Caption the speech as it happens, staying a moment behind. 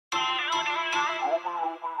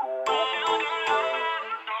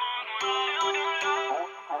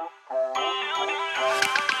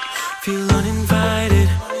Feel uninvited.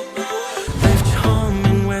 Left your home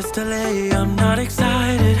in West LA, I'm not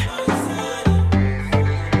excited.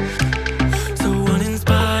 So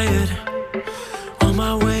uninspired. On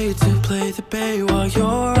my way to play the bay while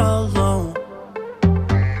you're alone.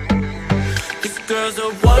 This girl's a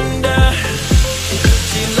wonder.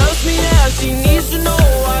 She loves me now, she needs to know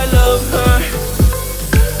I love her.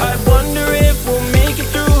 I wonder if we'll make it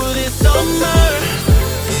through this summer.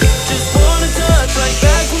 Just wanna touch like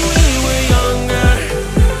back when we were younger.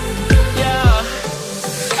 Yeah.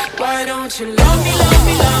 Why don't you love me, love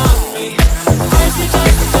me, love me? Touch me,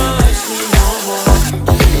 touch me, touch me no more.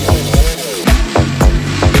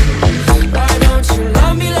 Why don't you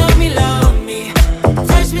love me, love me, love me?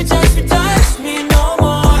 Touch me, touch me, touch me no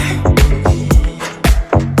more.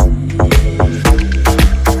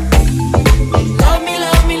 Love me,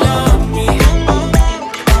 love me, love me.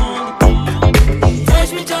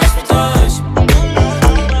 Touch me, touch me, touch me.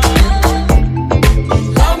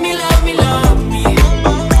 Love me, love me, love me.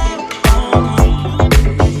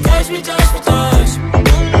 Touch me, touch me, touch me.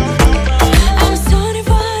 I'm so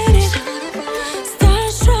divided,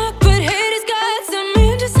 starstruck, but haters got some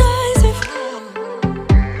indecisive.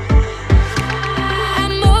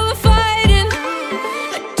 I'm over fighting,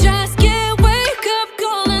 I just can't wake up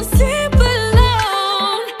cold and sleep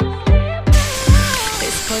alone.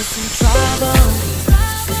 This person trouble,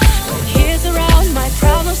 when he's around, my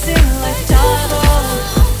problems seem like double.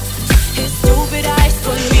 His stupid eyes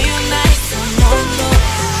put me on ice, I'm on low.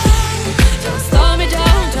 Don't slow me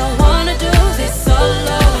down, don't wanna do this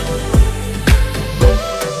solo.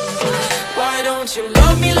 Why don't you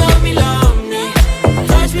love me, love me, love me?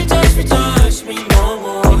 Touch me, touch me, touch me no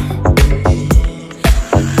more.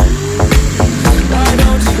 Why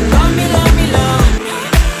don't you love me, love me, love me?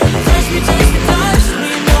 Touch me, touch me, touch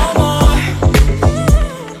me no more.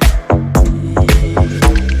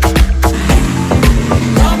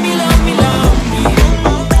 Love me, love me, love me.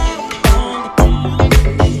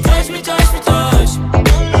 Touch me, touch me, touch me.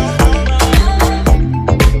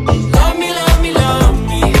 Love me, love me, love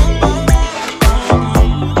me.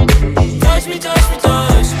 Touch me, touch me,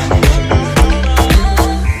 touch me.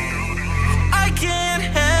 I can't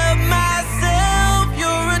help myself,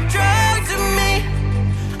 you're a drug to me.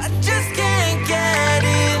 I just can't get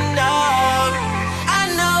enough. I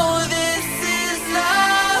know this is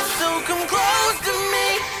love, so come close to me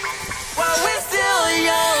while we're still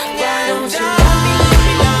young. Why don't you love me, love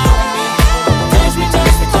me, love me? Touch me,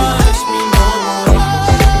 touch me, touch me no more.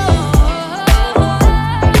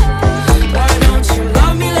 Why don't you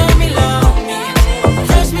love me, love me, love me?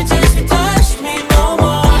 Touch me, touch me, touch me no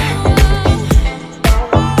more.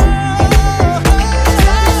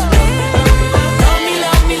 Love me,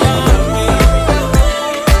 love me, love me.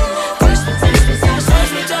 Touch me, touch me, touch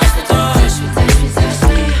me, touch me, touch me, touch me, touch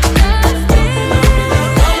me.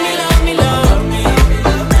 Love me, love me, love me.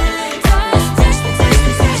 Touch me, touch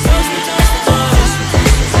me, touch me, touch me, touch me,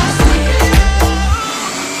 touch me.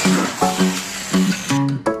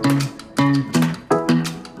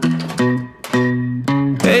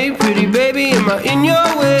 Hey pretty baby, am I in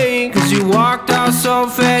your way? Cause you walked out so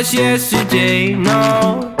fast yesterday.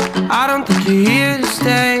 No, I don't think you're here to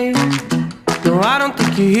stay. No, I don't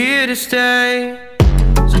think you're here to stay.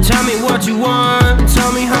 So tell me what you want,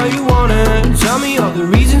 tell me how you want it. Tell me all the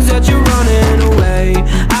reasons that you're running away.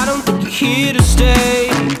 I don't think you're here to stay.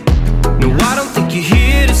 No, I don't think you're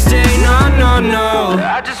here to stay. No, no, no.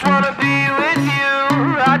 I just wanna be with you.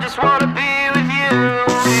 I just wanna be with you,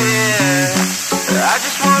 yeah. I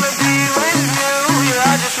just wanna be with you,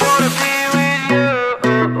 yeah, I just wanna be with you.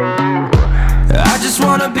 I just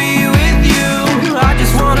wanna be with you, I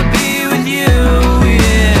just wanna be with you,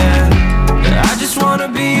 yeah. I just wanna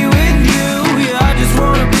be with you, yeah, I just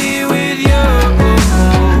wanna be with you.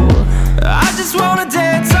 I just wanna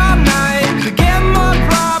dance all night, forget my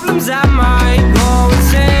problems, I might go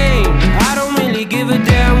insane. I don't really give a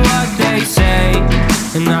damn what they say.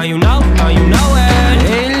 And now you know it.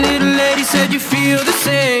 Hey little lady, said you feel the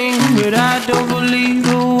same, but I don't believe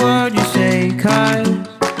a word you say. Cause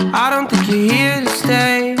I don't think you're here to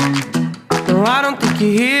stay. No, I don't think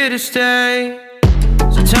you're here to stay.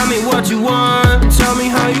 So tell me what you want, tell me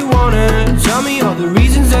how you want it. Tell me all the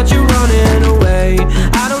reasons that you're running away.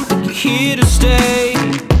 I don't think you're here to stay.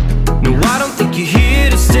 No, I don't think you're here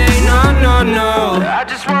to stay. No, no,